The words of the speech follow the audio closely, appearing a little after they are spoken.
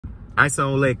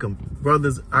Assalamu alaikum.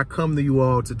 Brothers, I come to you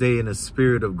all today in a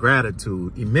spirit of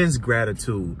gratitude, immense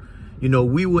gratitude. You know,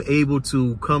 we were able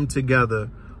to come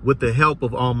together with the help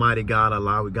of Almighty God,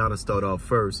 Allah. We got to start off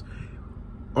first.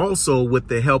 Also, with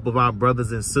the help of our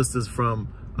brothers and sisters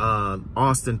from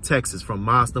Austin, Texas, from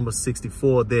Mosque number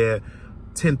 64, there,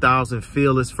 10,000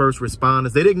 fearless first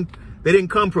responders. They didn't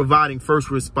come providing first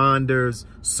responders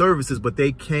services, but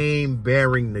they came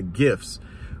bearing the gifts,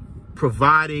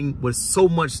 providing with so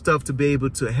much stuff to be able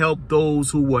to help those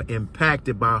who were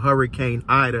impacted by Hurricane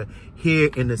Ida here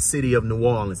in the city of New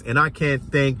Orleans. And I can't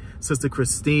thank Sister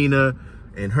Christina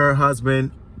and her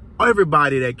husband,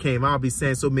 everybody that came. I'll be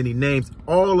saying so many names,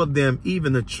 all of them,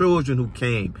 even the children who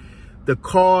came. The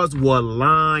cars were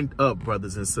lined up,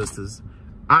 brothers and sisters.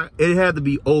 It had to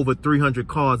be over 300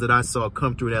 cars that I saw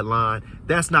come through that line.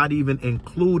 That's not even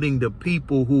including the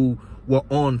people who were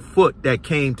on foot that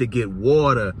came to get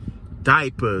water,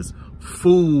 diapers,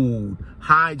 food,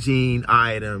 hygiene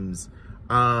items,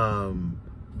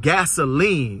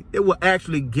 gasoline. They were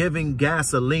actually giving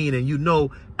gasoline. And you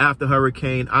know, after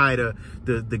Hurricane Ida,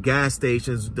 the gas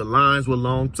stations, the lines were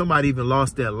long. Somebody even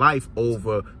lost their life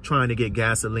over trying to get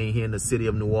gasoline here in the city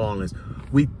of New Orleans.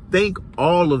 We thank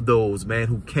all of those, man,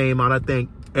 who came out. I thank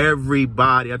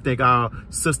everybody. I thank our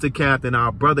sister captain,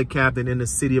 our brother captain in the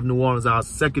city of New Orleans, our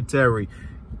secretary,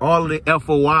 all of the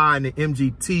FOI and the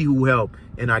MGT who helped.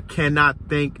 And I cannot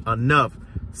thank enough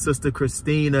Sister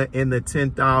Christina and the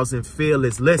 10,000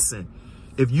 fearless. Listen,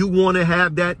 if you want to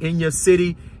have that in your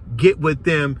city, get with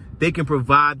them. They can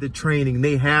provide the training.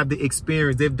 They have the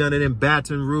experience. They've done it in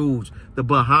Baton Rouge, the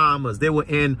Bahamas. They were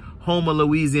in Houma,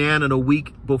 Louisiana the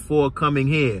week before coming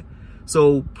here.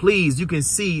 So please, you can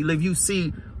see, if you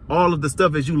see all of the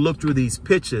stuff as you look through these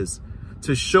pictures,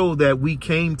 to show that we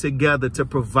came together to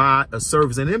provide a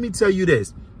service. And let me tell you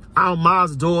this, our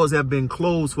mosque doors have been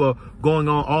closed for going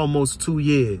on almost 2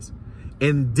 years.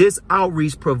 And this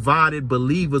outreach provided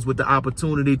believers with the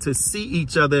opportunity to see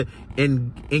each other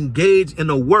and engage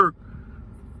in a work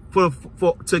for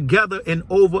together in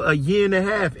over 1.5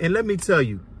 years. And let me tell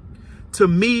you, to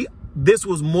me, this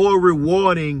was more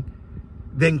rewarding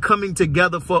than coming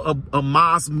together for a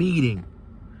mosque meeting,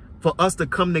 for us to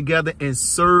come together and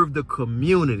serve the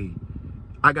community.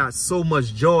 I got so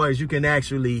much joy, as you can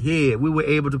actually hear. We were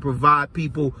able to provide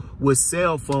people with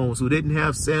cell phones who didn't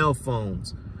have cell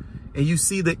phones. And you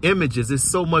see the images. There's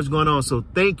so much going on. So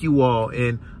thank you all.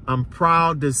 And I'm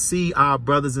proud to see our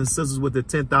brothers and sisters with the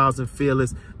 10,000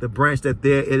 fearless, the branch that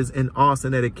there is in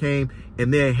Austin that it came.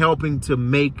 And they're helping to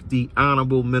make the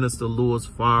Honorable Minister Louis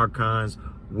Farrakhan's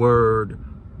word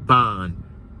bond.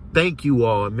 Thank you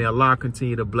all. And may Allah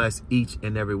continue to bless each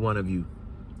and every one of you.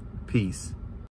 Peace.